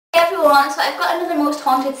Hey everyone, so I've got another Most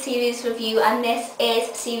Haunted series review and this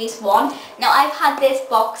is series 1. Now I've had this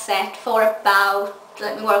box set for about,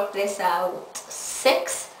 let me work this out,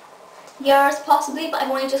 6 years possibly, but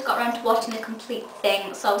I've only just got around to watching the complete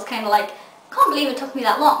thing, so I was kind of like, can't believe it took me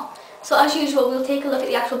that long. So as usual, we'll take a look at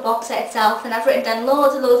the actual box set itself, and I've written down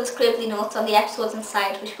loads and loads of scribbly notes on the episodes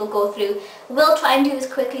inside which we'll go through. We'll try and do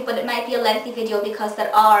this quickly, but it might be a lengthy video because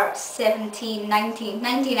there are 19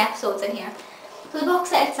 episodes in here. So the box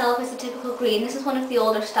set itself is a typical green. This is one of the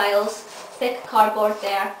older styles, thick cardboard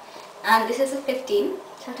there, and this is a 15,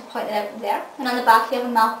 so I have to point it out there. And on the back you have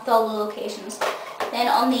a map with all the locations. Then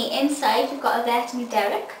on the inside you've got Yvette and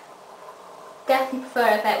Derek. Definitely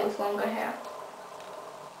prefer Yvette with longer hair.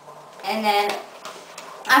 And then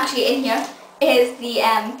actually in here is the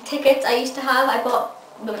tickets I used to have.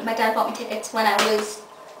 My dad bought me tickets when I was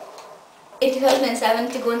in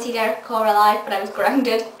 2007 to go and see Derek Acorah live, but I was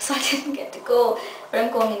grounded, so I didn't get to go, but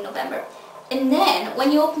I'm going in November. And then,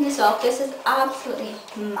 when you open this up, this is absolutely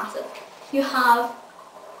massive. You have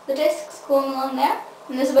the discs going along there,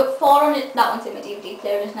 and there's about 4 on it. That one's in my DVD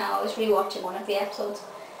player just now. I was rewatching one of the episodes.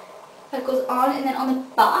 That goes on, and then on the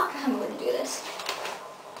back, how am I going to do this?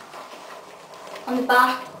 On the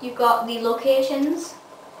back, you've got the locations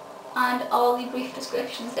and all the brief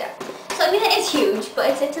descriptions there. So I mean it is huge, but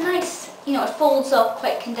it's a nice, you know, it folds up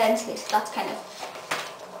quite condensedly, so that's kind of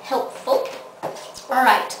helpful.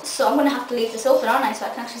 Alright, so I'm going to have to leave this open, aren't I, so I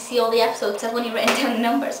can actually see all the episodes. I've only written down the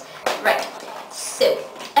numbers. Right, so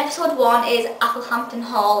episode 1 is Applehampton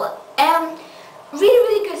Hall.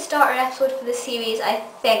 Really good starter episode for the series, I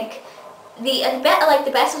think. The bit I liked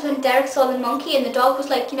the best was when Derek saw the monkey and the dog was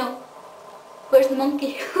like, you know, where's the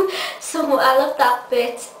monkey? So I love that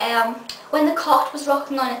bit. When the cot was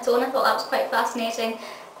rocking on its own, I thought that was quite fascinating.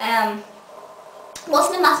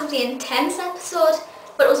 Wasn't a massively intense episode,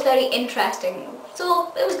 but it was very interesting,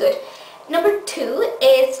 so it was good. Number 2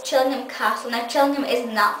 is Chillingham Castle. Now Chillingham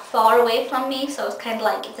isn't that far away from me, so I was kind of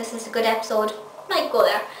like, if this is a good episode, I might go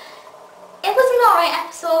there. It was an alright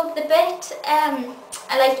episode. The bit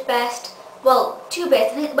I liked best, well, 2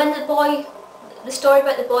 bits. I think when the story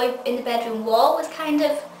about the boy in the bedroom wall was kind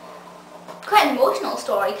of quite an emotional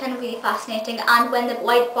story, kind of really fascinating, and when the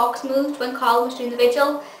white box moved when Karl was doing the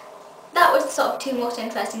vigil, that was the sort of 2 most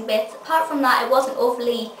interesting bits. Apart from that, it wasn't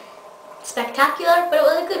overly spectacular, but it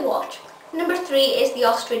was a good watch. Number 3 is the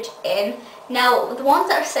Ostrich Inn. Now, the ones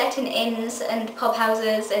that are set in inns and pub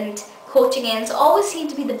houses and coaching inns always seem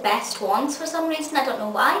to be the best ones for some reason, I don't know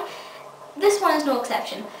why. This one is no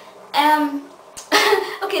exception.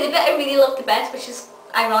 Okay, the bit I really loved the best, which is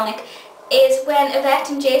ironic, is when Yvette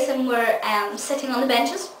and Jason were sitting on the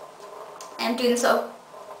benches and doing sort of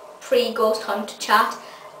pre-ghost hunt chat,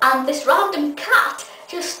 and this random cat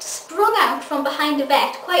just sprung out from behind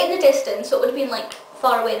Yvette, quite in the distance, so it would have been like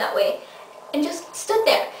far away that way, and just stood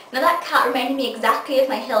there. Now that cat reminded me exactly of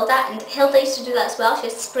my Hilda, and Hilda used to do that as well. She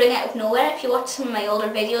just spring out of nowhere. If you watch some of my older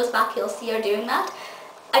videos back, you'll see her doing that.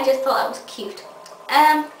 I just thought that was cute.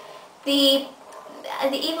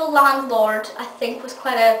 The evil landlord, I think, was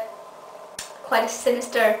quite a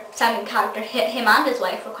sinister sounding character. Him and his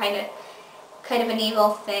wife were kind of an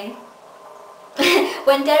evil thing.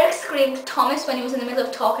 When Derek screamed Thomas when he was in the middle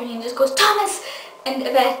of talking, he just goes, "Thomas!" and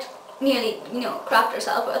Yvette nearly, you know, crapped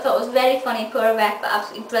herself. But I thought it was very funny, poor Yvette, but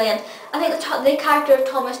absolutely brilliant. I think the character of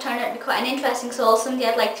Thomas turned out to be quite an interesting soul, somebody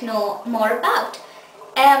I'd like to know more about.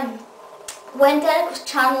 When Derek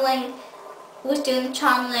was doing the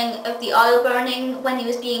channeling of the oil burning when he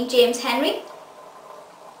was being James Henry,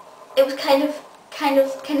 it was kind of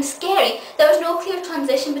scary. There was no clear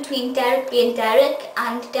transition between Derek being Derek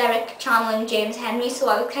and Derek channeling James Henry, so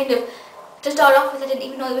I was kind of, to start off with, I didn't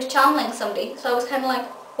even know he was channeling somebody, so I was kind of like,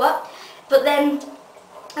 what? But then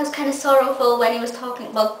I was kind of sorrowful when he was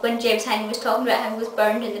talking, well, when James Henry was talking about how he was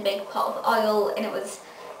burned in the big pot of oil, and it was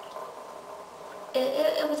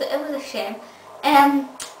a shame.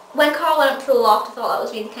 When Karl went up to the loft, I thought that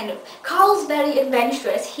was really kind of... Karl's very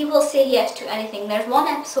adventurous. He will say yes to anything. There's one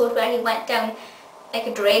episode where he went down like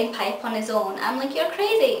a drain pipe on his own. I'm like, you're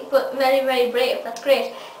crazy, but very brave. That's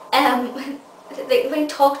great. When he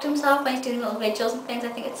talks to himself when he's doing little vigils and things, I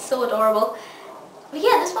think it's so adorable. But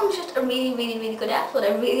yeah, this one was just a really good episode.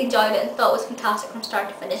 I really enjoyed it and thought it was fantastic from start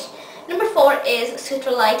to finish. Number 4 is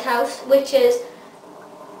Sutra Lighthouse, which is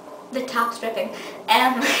the tap stripping.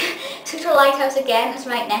 Sutra Lighthouse again is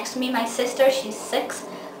right next to me. My sister, she's 6.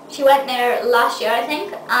 She went there last year, I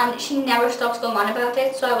think, and she never stops going on about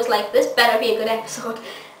it, so I was like, this better be a good episode.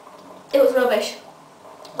 It was rubbish.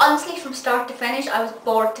 Honestly, from start to finish, I was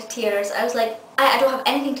bored to tears. I was like, I don't have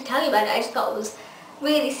anything to tell you about it. I just thought it was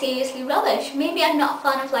really seriously rubbish. Maybe I'm not a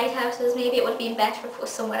fan of lighthouses, maybe it would have been better if it was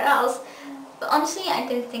somewhere else, but honestly I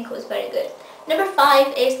didn't think it was very good. Number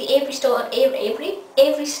 5 is the Avery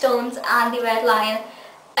Stones and the Red Lion.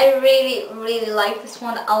 I really like this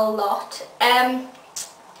one a lot.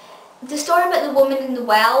 The story about the woman in the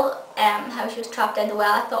well, how she was trapped in the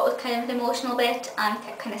well, I thought was kind of an emotional bit and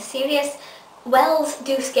kind of serious. Wells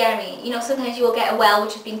do scare me. You know, sometimes you will get a well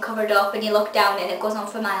which has been covered up and you look down and it goes on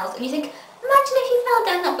for miles and you think, imagine if you fell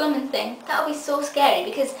down that blooming thing. That would be so scary,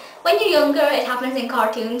 because when you're younger it happens in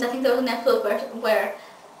cartoons. I think there was an episode where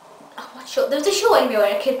there was a show anyway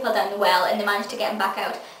where a kid fell down the well and they managed to get him back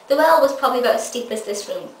out. The well was probably about as steep as this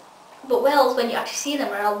room, but wells, when you actually see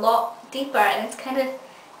them, are a lot deeper and it's kind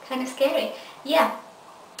of scary. Yeah.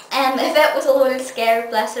 Yvette was a little scared,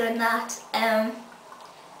 bless her, in that.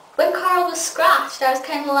 When Karl was scratched, I was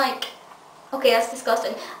kind of like, okay, that's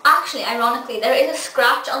disgusting. Actually, ironically, there is a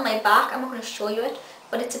scratch on my back. I'm not going to show you it,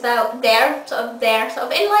 but it's about there, sort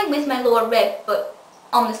of in line with my lower rib, but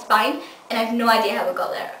on the spine, and I have no idea how it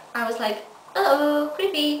got there. I was like, oh,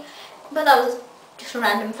 creepy. But that was just a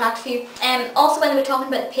random fact for you. Also, when they were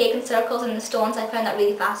talking about the pagan circles and the stones, I found that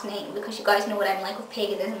really fascinating, because you guys know what I'm like with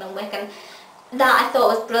paganism and Wiccan. That I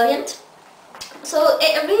thought was brilliant. So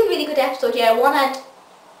a really good episode. Yeah, one I'd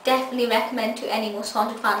definitely recommend to any most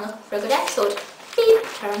haunted fan looking for a good episode. Beep,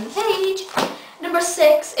 turn the page. Number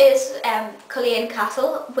 6 is Culzean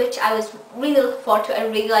Castle, which I was really looking forward to. I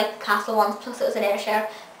really liked the castle ones, plus it was an air share,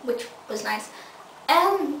 which was nice.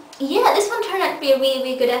 Yeah, this one turned out to be a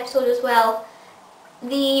really good episode as well.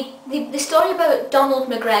 The story about Donald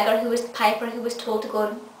McGregor, who was the piper who was told to go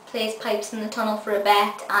and play his pipes in the tunnel for a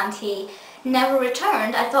bet, and he never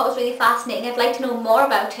returned, I thought was really fascinating. I'd like to know more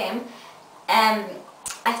about him.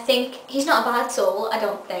 I think he's not a bad soul, I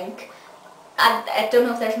don't think. I don't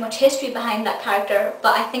know if there's much history behind that character,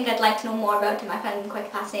 but I think I'd like to know more about him. I found him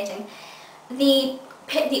quite fascinating. The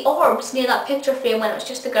orbs near that picture frame when it was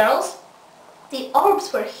just the girls, the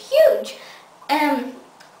orbs were huge. And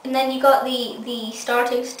then you got the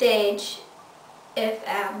starting stage of,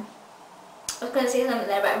 I was going to say something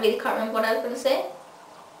there, but I really can't remember what I was going to say.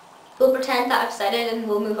 We'll pretend that I've said it and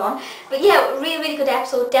we'll move on. But yeah, really good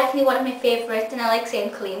episode, definitely one of my favourites, and I like saying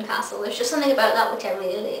Culzean Castle. There's just something about that which I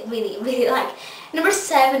really like. Number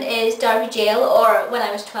 7 is Derby Jail, or when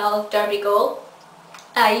I was 12, Derby Gaol.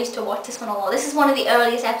 I used to watch this one a lot. This is one of the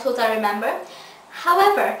earliest episodes I remember.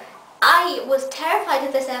 However, I was terrified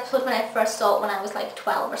of this episode when I first saw it when I was like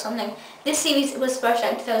 12 or something. This series was first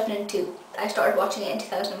out in 2002. I started watching it in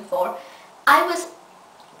 2004. I was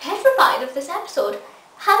petrified of this episode.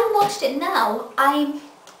 Having watched it now, I'm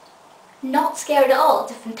not scared at all.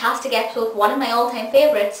 It's a fantastic episode, one of my all-time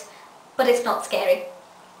favourites, but it's not scary.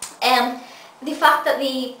 The fact that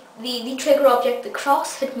the trigger object, the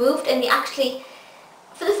cross, had moved, and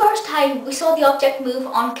for the first time, we saw the object move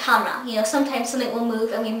on camera. You know, sometimes something will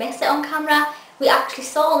move and we miss it on camera. We actually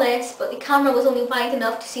saw this, but the camera was only wide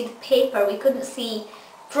enough to see the paper. We couldn't see,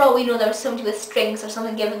 for all we know, there was somebody with strings or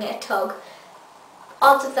something giving it a tug.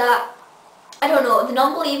 Odds of that, I don't know. The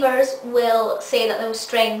non-believers will say that there was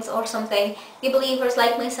strings or something. The believers,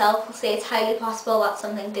 like myself, will say it's highly possible that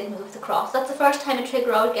something did move the cross. That's the first time a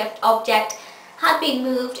trigger object had been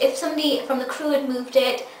moved. If somebody from the crew had moved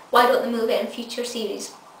it, why don't they move it in future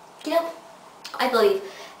series? Yep, I believe.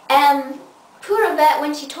 Poor Yvette,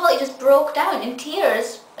 when she told it, just broke down in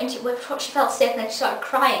tears, and she felt sick and then she started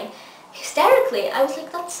crying hysterically. I was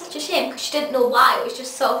like, that's such a shame, because she didn't know why. It was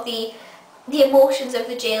just sort of the emotions of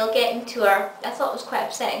the jail getting to her. I thought it was quite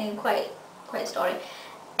upsetting and quite a story.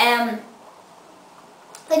 Then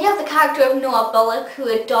you have the character of Noah Bullock, who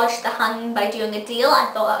had dodged the hanging by doing a deal.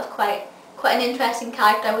 I thought that was quite an interesting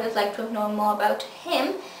character. I would have liked to have known more about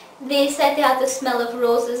him. They said they had the smell of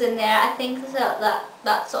roses in there. I think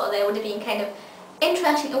that sort of there would have been kind of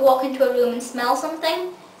interesting to walk into a room and smell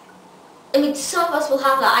something. I mean, some of us will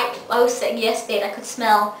have that. I was sitting yesterday and I could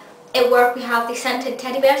smell. At work we have the scented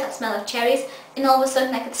teddy bears that smell of cherries, and all of a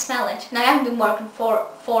sudden I could smell it. Now I haven't been working for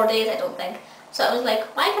 4 days, I don't think. So I was like,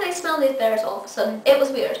 why can I smell these bears all of a sudden? It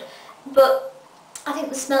was weird. But I think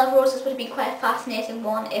the smell of roses would have been quite a fascinating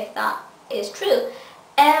one if that is true.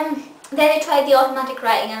 Then they tried the automatic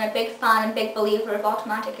writing. I'm a big fan and big believer of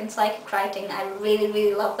automatic and psychic writing. I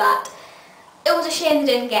really love that. It was a shame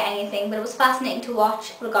they didn't get anything, but it was fascinating to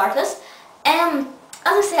watch regardless. As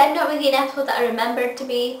I said, not really an episode that I remembered to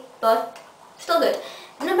be, but still good.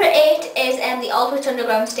 Number 8 is the Aldwych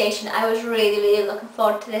Underground Station. I was really looking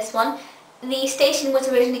forward to this one. The station was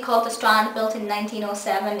originally called The Strand, built in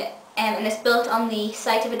 1907, and it's built on the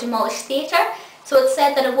site of a demolished theatre. So it's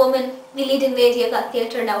said that a woman, the leading lady of that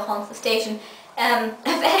theatre, now haunts the station.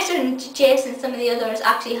 Yvette and Jason, some of the others,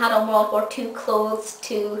 actually had on World War II clothes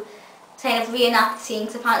to kind of reenact the scene,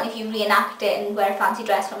 because apparently if you reenact it and wear a fancy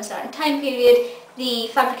dress from a certain time period, the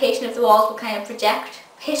fabrication of the walls will kind of project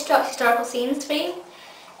historical scenes for you.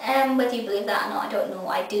 Whether you believe that or not, I don't know,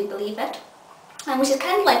 I do believe it. Which is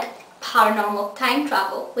kind of like paranormal time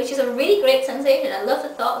travel, which is a really great sensation. I love the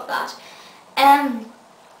thought of that.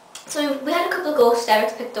 So we had a couple of ghosts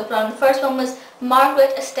Derek picked up on. The first one was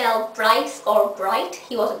Margaret Estelle Bryce, or Bright,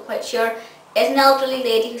 he wasn't quite sure. Is an elderly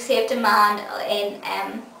lady who saved a man in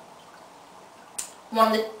one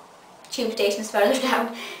of the tube stations further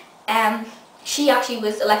down. She actually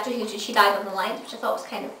was electrocuted, she died on the line, which I thought was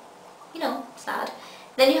kind of, you know, sad.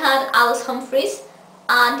 Then you had Alice Humphreys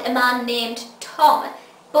and a man named Tom.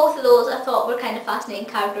 Both of those I thought were kind of fascinating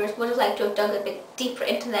characters. Would have liked to have dug a bit deeper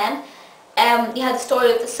into them. You had the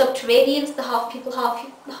story of the subterraneans, the half people,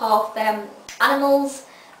 half animals,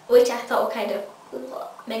 which I thought were kind of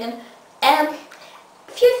minging. A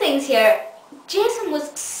few things here. Jason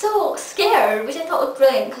was so scared, which I thought was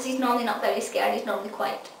brilliant, because he's normally not very scared. He's normally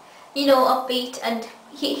quite, you know, upbeat, and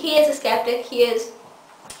he is a skeptic.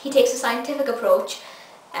 He takes a scientific approach.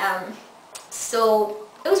 So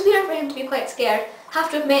it was weird for him to be quite scared. Have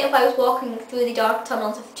to admit, if I was walking through the dark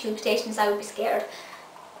tunnels of the tube stations, I would be scared.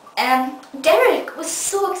 Derek was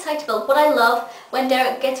so excitable. What I love when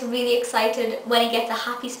Derek gets really excited, when he gets a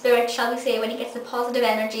happy spirit, shall we say, when he gets the positive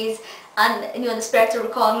energies, and you know the spirits are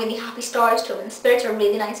recalling really happy stories to him, and the spirits are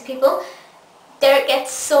really nice people. Derek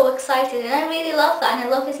gets so excited, and I really love that, and I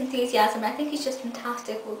love his enthusiasm. I think he's just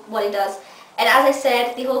fantastic with what he does. And as I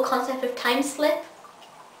said, the whole concept of time slip,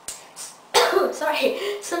 sorry,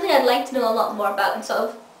 something I'd like to know a lot more about and sort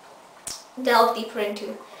of delve deeper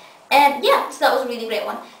into. Yeah, so that was a really great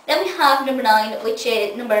one. Then we have number 9, which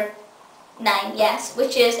is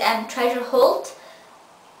which is Treasure Holt.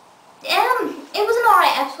 It was an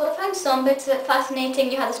alright episode. I found some bits of it fascinating.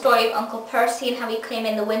 You had the story of Uncle Percy and how he came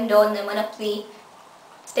in the window and then went up the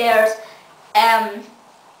stairs.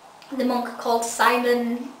 The monk called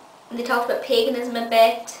Simon. They talked about paganism a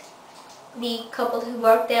bit. The couple who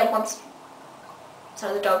worked there once.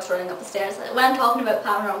 Sorry, the dog's running up the stairs. When I'm talking about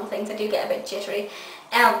paranormal things, I do get a bit jittery.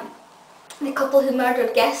 The couple who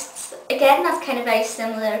murdered guests, again, that's kind of very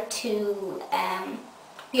similar to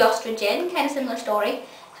the Ostrich Inn, kind of similar story,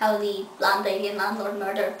 how the landlady and landlord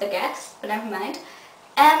murdered the guests, but never mind.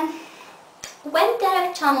 When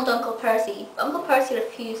Derek channeled Uncle Percy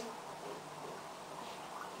refused,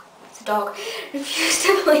 it's a dog, refused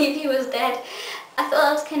to believe he was dead. I thought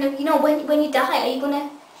that was kind of, you know, when you die, are you gonna,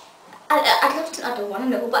 I'd love to, I don't want to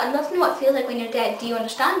know, but I'd love to know what it feels like when you're dead. Do you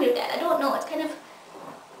understand you're dead? I don't know, it's kind of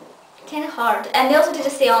hard. And they also did a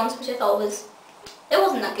seance, which I thought was, it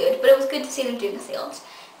wasn't that good, but it was good to see them doing a seance.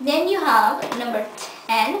 Then you have number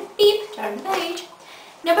 10, beep, turn the page.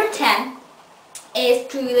 Number 10 is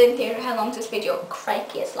Drury Lane Theatre. How long is this video?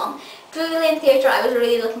 Crikey, it's long. Drury Lane Theatre I was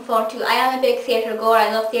really looking forward to. I am a big theatre goer,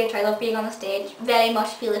 I love theatre, I love being on the stage, very much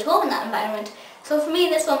feel at home in that environment. So for me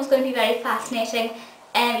this one's going to be very fascinating.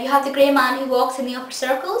 You have the grey man who walks in the upper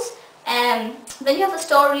circles. Then you have the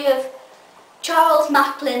story of Charles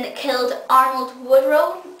McLean killed Arnold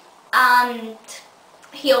Woodrow, and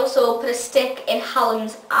he also put a stick in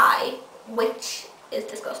Hallam's eye, which is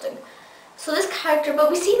disgusting. So this character,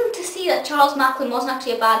 but we seem to see that Charles McLean wasn't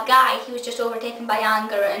actually a bad guy, he was just overtaken by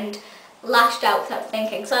anger and lashed out without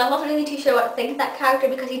thinking. So I wasn't really too sure what to think of that character,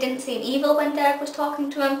 because he didn't seem evil when Derek was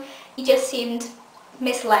talking to him, he just seemed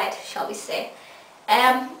misled, shall we say.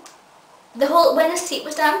 When his seat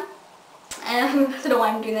was down, I don't know why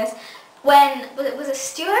I'm doing this, when, was it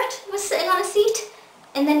Stuart was sitting on a seat,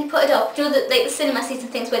 and then he put it up, you know, like the cinema seats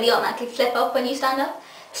and things where they automatically flip up when you stand up.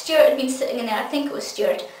 Stuart had been sitting in there, I think it was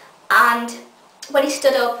Stuart, and when he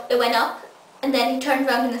stood up, it went up, and then he turned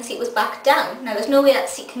around and the seat was back down. Now there's no way that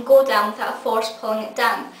seat can go down without a force pulling it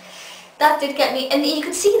down. That did get me, and you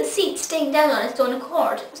could see the seat staying down on its own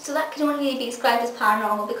accord, so that can only really be described as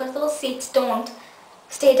paranormal, because those seats don't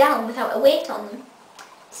stay down without a weight on them.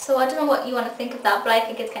 So I don't know what you want to think of that, but I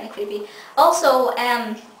think it's kind of creepy. Also,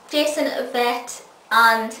 Jason, Yvette,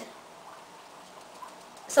 and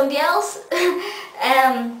somebody else,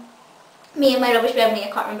 me and my rubbish memory,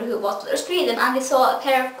 I can't remember who it was, but there was 3 of them, and they saw a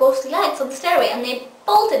pair of ghostly legs on the stairway, and they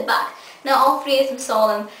bolted back. Now all 3 of them saw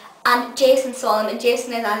them, and Jason saw them, and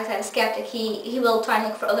Jason is, as I said, a skeptic. He will try and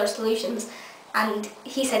look for other solutions, and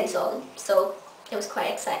he said he saw them, so it was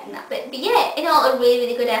quite exciting, that bit. But yeah, in all, a really,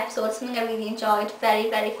 really good episode, something I really enjoyed, very,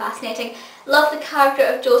 very fascinating. Love the character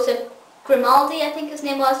of Joseph Grimaldi, I think his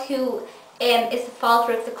name was, who is the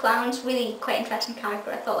father of the clowns. Really quite interesting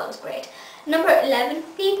character, I thought that was great. Number 11,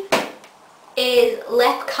 Pete. is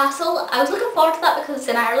Lep Castle. I was looking forward to that because it's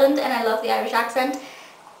in Ireland and I love the Irish accent,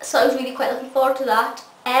 so I was really quite looking forward to that.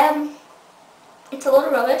 It's a load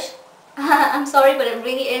of rubbish. I'm sorry, but it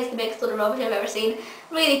really is the biggest load of rubbish I've ever seen.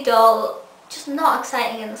 Really dull, just not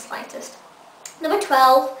exciting in the slightest. Number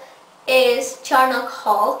 12 is Ciaran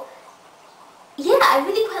Hall. Yeah, I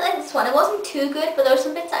really quite like this one. It wasn't too good, but there were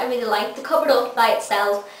some bits that I really liked. The cover up by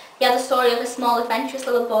itself. You had the story of a small adventurous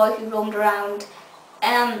little boy who roamed around.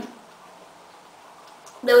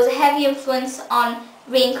 There was a heavy influence on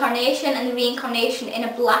reincarnation and the reincarnation in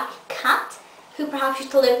a black cat who perhaps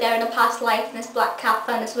used to live there in a past life, and this black cat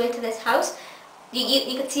found its way to this house.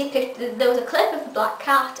 You could see a picture, there was a clip of the black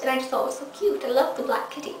cat, and I just thought it was so cute. I loved the black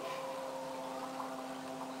kitty.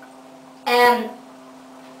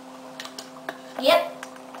 Yep.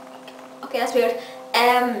 Okay, that's weird.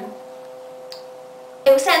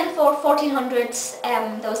 It was set in the 1400s.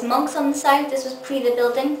 There was monks on the site. This was pre the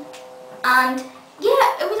building, and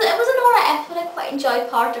yeah, it was an alright episode. I quite enjoyed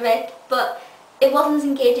part of it, but it wasn't as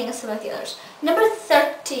engaging as some of the others. Number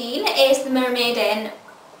 13 is The Mermaid Inn.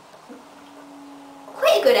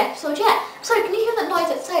 Quite a good episode, yeah. Sorry, can you hear that noise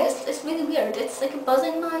outside? It's really weird. It's like a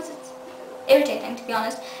buzzing noise. It's irritating, to be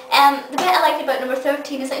honest. The bit I liked about number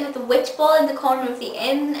 13 is that you have the witch ball in the corner of the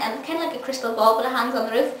inn, and kind of like a crystal ball, but it hangs on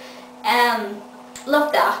the roof.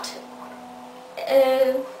 Love that.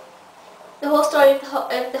 The whole story of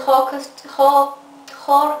the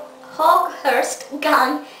Hawkhurst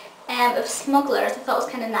gang of smugglers I thought was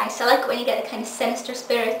kind of nice. I like it when you get the kind of sinister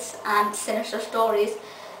spirits and sinister stories.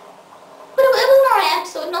 But it was an alright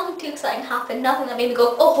episode. Nothing too exciting happened. Nothing that made me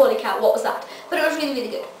go, oh holy cow, what was that? But it was really, really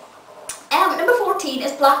good. Number 14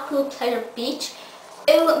 is Blackpool Pleasure Beach.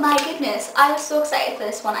 Oh my goodness, I was so excited for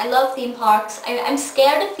this one. I love theme parks. I'm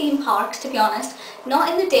scared of theme parks, to be honest. Not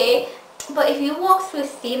in the day, but if you walk through a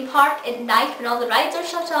theme park at night when all the rides are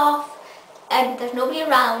shut off and there's nobody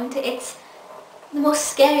around, it's the most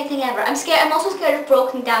scary thing ever. I'm also scared of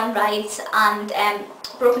broken down rides and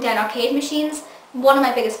broken down arcade machines. One of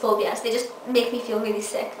my biggest phobias. They just make me feel really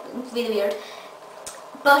sick, really weird.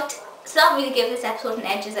 But so that really gave this episode an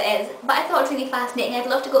edge as it is. But I thought it was really fascinating. I'd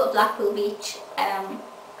love to go to Blackpool Beach.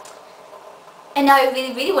 And now I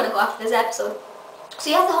really, really want to go after this episode. So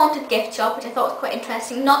you have the haunted gift shop, which I thought was quite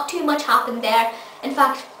interesting. Not too much happened there. In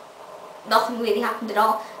fact, nothing really happened at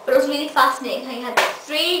all. But it was really fascinating how you had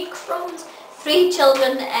three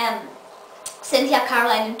children, Cynthia,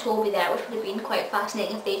 Caroline and Toby there, which would have been quite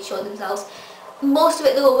fascinating if they'd showed themselves. Most of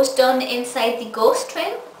it though was done inside the ghost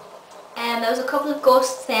train. There was a couple of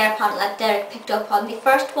ghosts there apparently that Derek picked up on. The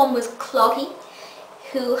first one was Cloggy,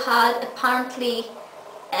 who had apparently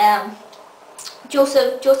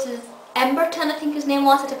Joseph Emberton, I think his name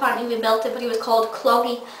was, had apparently rebuilt it, but he was called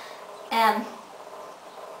Cloggy.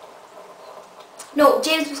 No,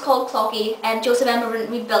 James was called Cloggy and Joseph Emberton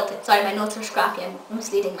rebuilt it. Sorry, my notes are scrappy, I'm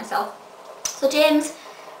misleading myself. So James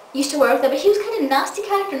used to work there, but he was kind of a nasty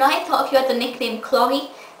character. Now I thought if you had the nickname Cloggy,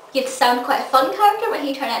 you'd sound quite a fun character, but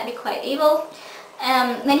he turned out to be quite evil.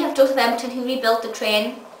 Then you have Joseph Emberton, who rebuilt the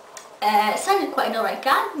train. Sounded quite an alright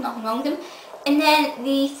guy, nothing wrong with him. And then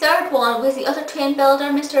the third one was the other train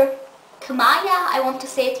builder, Mr. Kamaya, I want to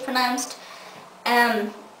say it's pronounced,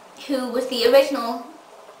 who was the original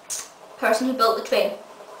person who built the train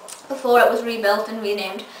before it was rebuilt and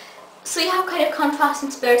renamed. So you have kind of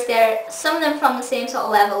contrasting spirits there, some of them from the same sort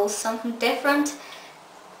of levels, some from different.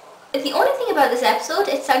 The only thing about this episode,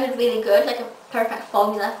 it sounded really good, like a perfect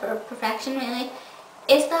formula for perfection really,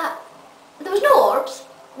 is that there was no orbs,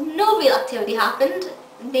 no real activity happened.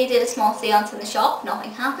 They did a small seance in the shop,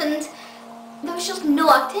 nothing happened. There was just no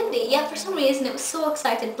activity, yet for some reason it was so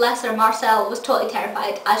excited. Bless her, Marcel was totally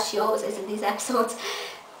terrified, as she always is in these episodes.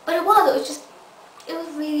 But it was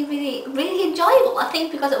really, really, really enjoyable. I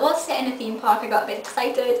think because it was set in a theme park, I got a bit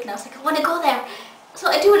excited and I was like, I want to go there. So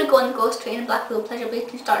I do want to go on the ghost train in Blackpool Pleasure Beach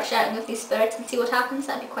and start shouting with these spirits and see what happens.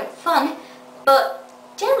 That'd be quite fun. But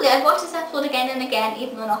generally I've watched this episode again and again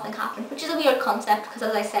even though nothing happened, which is a weird concept because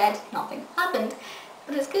as I said, nothing happened.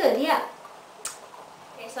 But it's good, yeah.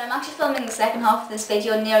 Okay, so I'm actually filming the second half of this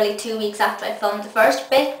video nearly 2 weeks after I filmed the first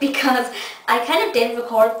bit because I kind of did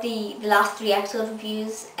record the last 3 episode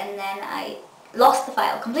reviews and then I lost the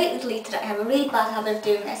file, completely deleted it. I have a really bad habit of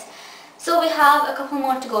doing this. So we have a couple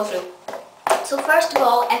more to go through. So first of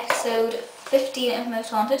all, episode 15 of Most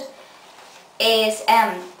Haunted is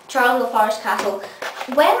Charles Forest Castle.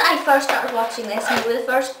 When I first started watching this, and we were the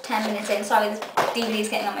first 10 minutes in, sorry this DVD is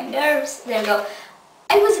getting on my nerves, there we go.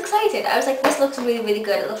 I was excited. I was like, this looks really, really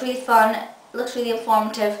good. It looks really fun. It looks really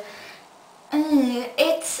informative.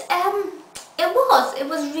 It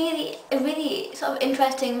was really sort of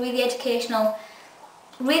interesting, really educational,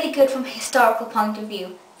 really good from a historical point of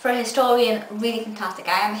view. For a historian, really fantastic.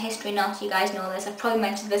 I am a history nut, you guys know this. I've probably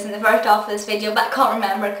mentioned this in the first half of this video, but I can't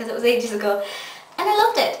remember because it was ages ago. And I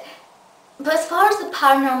loved it. But as far as the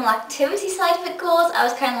paranormal activity side of it goes, I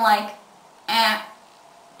was kind of like,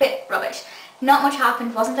 bit rubbish. Not much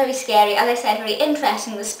happened, wasn't very scary. As I said, very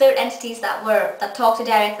interesting. The spirit entities that talked to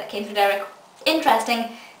Derek, that came to Derek, interesting,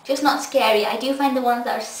 just not scary. I do find the ones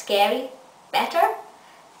that are scary better.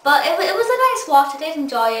 But it was a nice watch. I did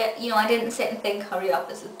enjoy it. You know, I didn't sit and think, hurry up,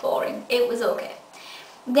 this is boring. It was okay.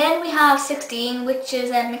 Then we have 16, which is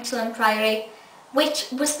McLean Priory, which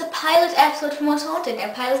was the pilot episode for Most Haunted.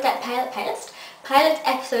 Now, pilot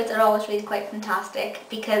episodes are always really quite fantastic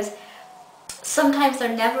because sometimes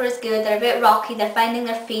they're never as good. They're a bit rocky. They're finding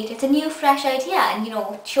their feet. It's a new, fresh idea, and you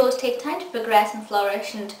know, shows take time to progress and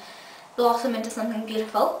flourish and blossom into something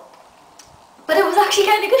beautiful. But it was actually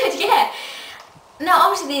kind of good, yeah. Now,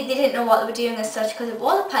 obviously, they didn't know what they were doing as such because it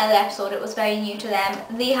was a pilot episode. It was very new to them.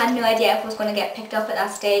 They had no idea if it was going to get picked up at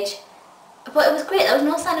that stage. But it was great. There was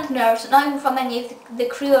no sign of nerves, not even from any of the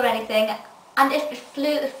crew or anything. And it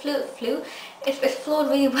flowed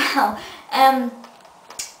really well.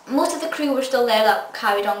 Most of the crew were still there that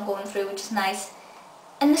carried on going through, which is nice.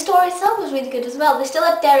 And the story itself was really good as well. They still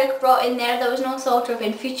had Derek brought in there. There was no sort of,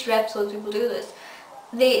 in future episodes we will do this.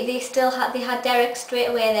 They had Derek straight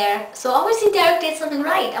away there. So obviously Derek did something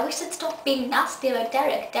right. I wish they'd stop being nasty about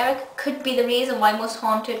Derek. Derek could be the reason why Most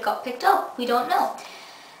Haunted got picked up. We don't know.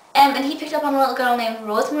 And he picked up on a little girl named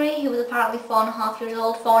Rosemary, who was apparently 4.5 years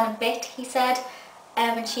old, 4 and a bit, he said.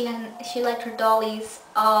 And she liked her dollies.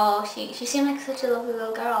 Oh, she seemed like such a lovely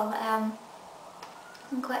little girl.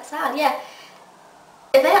 I'm quite sad, yeah.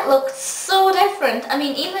 Yvette looked so different. I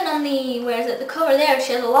mean, even on the cover there,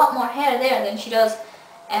 she has a lot more hair there than she does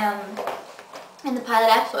in the pilot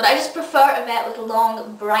episode. I just prefer Yvette with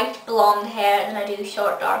long, bright blonde hair than I do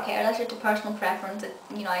short, dark hair. That's just a personal preference.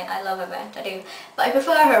 You know, I love Yvette, I do. But I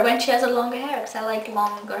prefer her when she has a longer hair because I like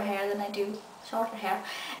longer hair than I do shorter hair.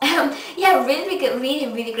 Yeah, really good,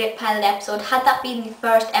 really great pilot episode. Had that been the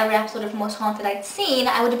first ever episode of Most Haunted I'd seen,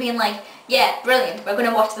 I would have been like, yeah, brilliant, we're going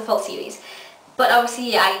to watch the full series. But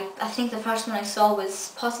obviously, I think the first one I saw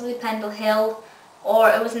was possibly Pendle Hill, or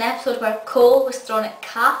it was an episode where coal was thrown at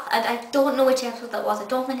Kath. I don't know which episode that was. I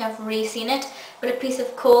don't think I've re-seen it, but a piece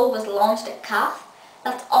of coal was launched at Kath.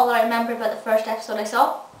 That's all I remember about the first episode I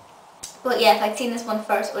saw. But yeah, if I'd seen this one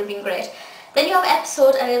first, it would have been great. Then you have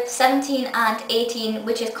episode 17 and 18,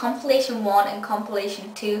 which is compilation 1 and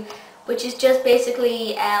compilation 2, which is just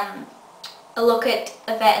basically a look at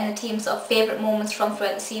Yvette and the team's sort of favourite moments from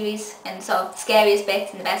throughout the series, and sort of the scariest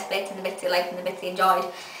bits and the best bits and the bits they liked and the bits they enjoyed.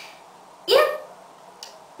 Yeah,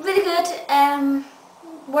 really good.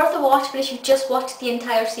 Worth a watch, but if you've just watched the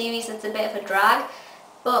entire series, it's a bit of a drag.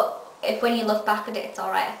 But when you look back at it, it's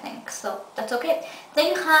alright, I think. So that's okay. Then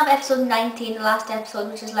you have episode 19, the last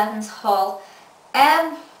episode, which is Levin's Hall.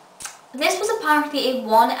 This was apparently a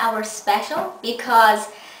 1 hour special because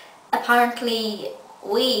apparently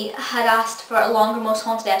we had asked for a longer Most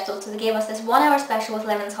Haunted episode, so they gave us this 1 hour special with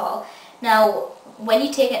Levin's Hall. Now, when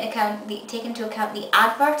you take into account the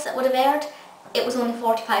adverts that would have aired, it was only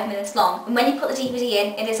 45 minutes long. And when you put the DVD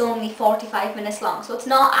in, it is only 45 minutes long. So it's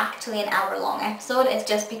not actually an hour long episode, it's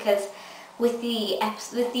just because with the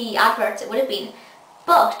adverts it would have been.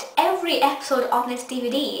 But every episode on this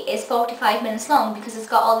DVD is 45 minutes long because it's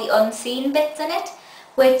got all the unseen bits in it,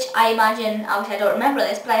 which I imagine, obviously I don't remember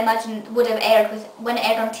this, but I imagine would have aired when it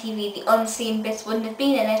aired on TV, the unseen bits wouldn't have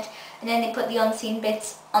been in it, and then they put the unseen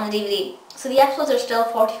bits on the DVD. So the episodes are still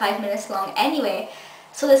 45 minutes long anyway.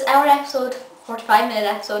 So this hour episode, 45-minute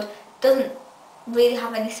episode, doesn't really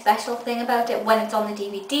have any special thing about it when it's on the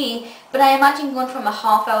DVD, but I imagine going from a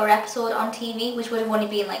half-hour episode on TV, which would have only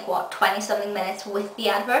been like, what, 20-something minutes with the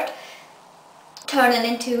advert, turning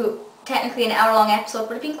into technically an hour-long episode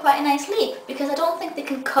would have been quite a nice leap, because I don't think they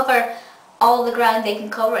can cover all the ground they can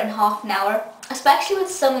cover in half an hour, especially with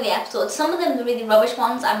some of the episodes. Some of them, the really rubbish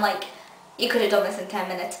ones, I'm like, you could have done this in 10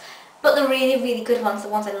 minutes. But the really good ones, the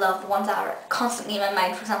ones I love, the ones that are constantly in my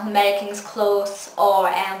mind, for example, American's Close,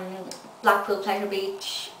 or Blackpool Pleasure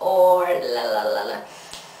Beach, or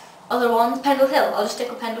other ones, Pendle Hill. I'll just stick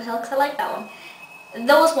with Pendle Hill because I like that one.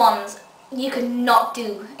 Those ones you could not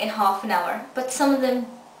do in half an hour, but some of them,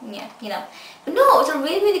 yeah, you know. But no, it was a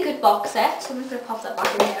really good box set, so I'm just going to pop that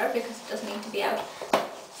back in there because it doesn't need to be out.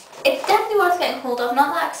 It's definitely worth getting hold of,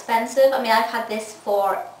 not that expensive. I mean, I've had this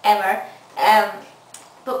forever.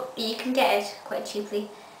 But you can get it quite cheaply.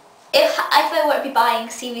 If I were to be buying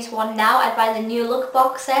Series 1 now, I'd buy the New Look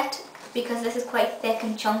box set because this is quite thick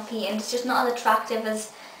and chunky and it's just not as attractive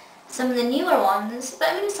as some of the newer ones, but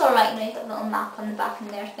I mean it's alright, you know, you've got a little map on the back and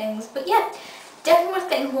there things, but yeah, definitely worth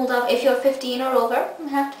getting hold of if you're 15 or over. I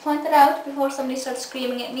have to point that out before somebody starts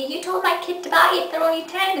screaming at me, you told my kid to buy it, they're only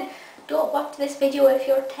 10. Don't watch this video if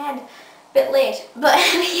you're 10. Bit late, but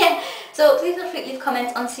yeah, so please feel free to leave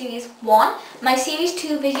comments on series 1. My series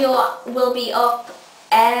 2 video will be up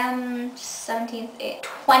 17th,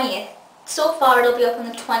 20th. So far it'll be up on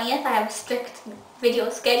the 20th. I have a strict video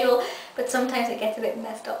schedule, but sometimes it gets a bit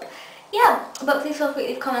messed up. Yeah, but please feel free to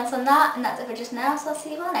leave comments on that, and that's it for just now, so I'll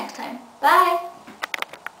see you all next time. Bye!